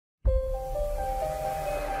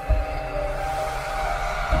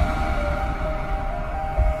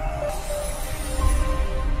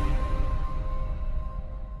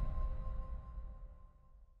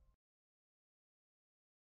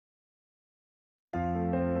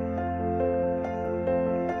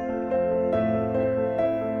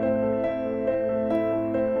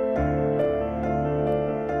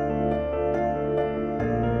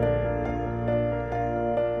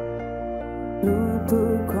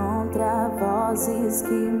aqueles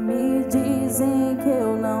que me dizem que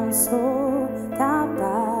eu não sou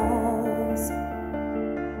capaz.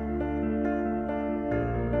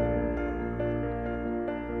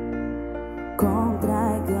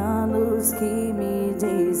 Contra enganos que me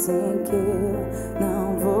dizem que eu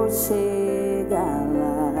não vou chegar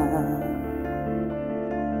lá.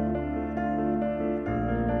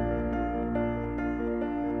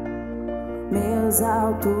 Meus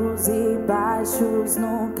altos e baixos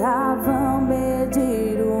nunca vão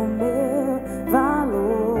medir o meu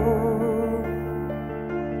valor.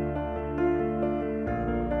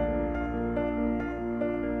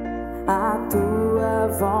 A tua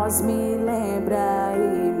voz me lembra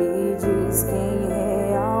e me diz quem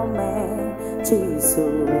realmente sou.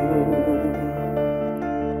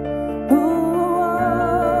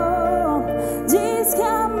 Diz que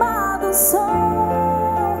amado sou,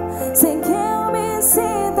 sem que eu me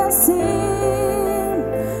sinta assim.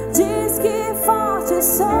 Diz que forte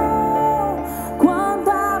sou quando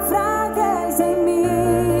há fraqueza em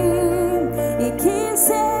mim, e que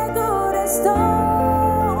segura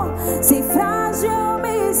estou se frágil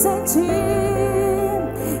me sentir,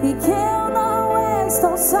 e que eu não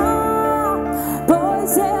estou só,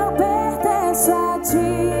 pois eu pertenço a ti.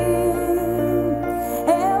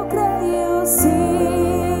 Eu creio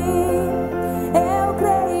sim, eu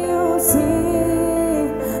creio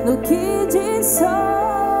sim no que diz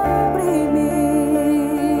sobre mim.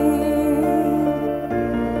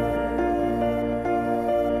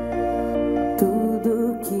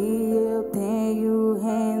 Tudo que eu tenho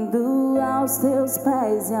rendo aos teus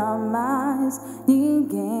pés e a mais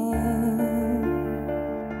ninguém.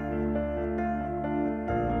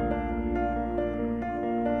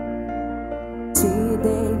 Te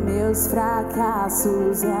dei meus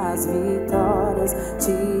fracassos e as vitórias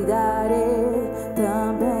te darei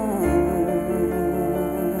também.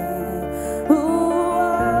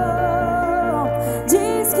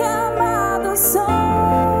 Diz que amado sou,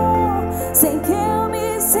 sem que eu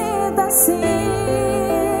me sinta assim.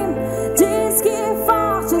 Diz que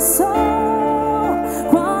forte sou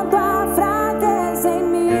quando há fraqueza em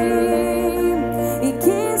mim, e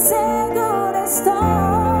que segura estou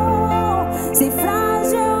se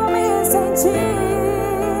frágil me sentir,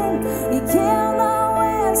 e que eu não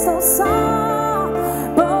estou só,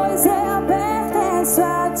 pois eu pertenço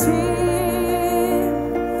a ti.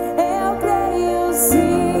 Eu creio sim,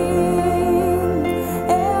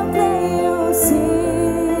 eu creio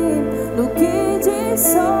sim no que diz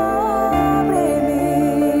sobre mim.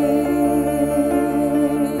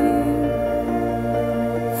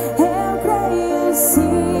 Eu creio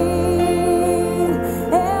sim,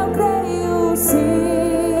 eu creio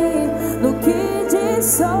sim no que diz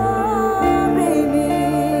sobre mim.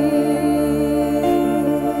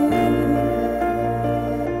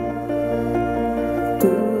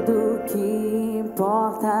 Tudo que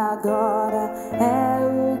importa agora é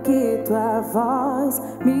o que tua voz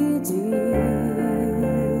me diz.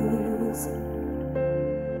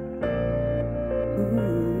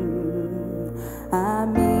 A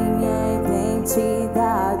minha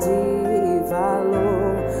identidade e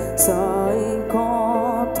valor só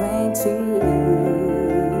encontro em ti.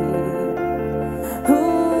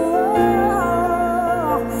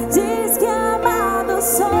 Diz que amado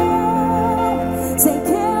sou, sem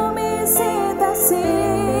que eu me sinta assim.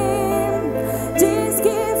 Diz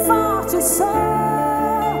que forte sou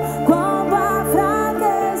quando há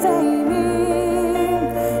fraqueza em mim,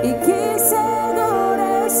 e que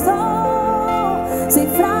segura estou se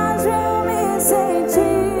frágil me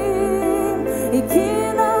sentir, e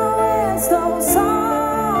que não estou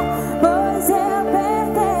só, pois eu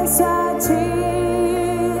pertenço a ti.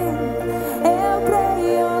 Eu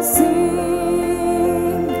creio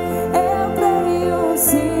sim, eu creio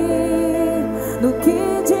sim no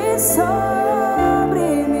que diz sobre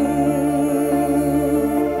mim.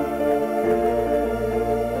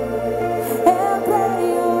 Eu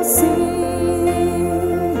creio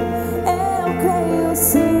sim, eu creio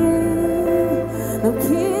sim no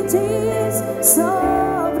que diz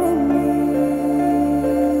sobre mim.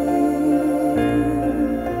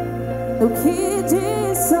 No que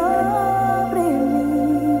diz sobre mim.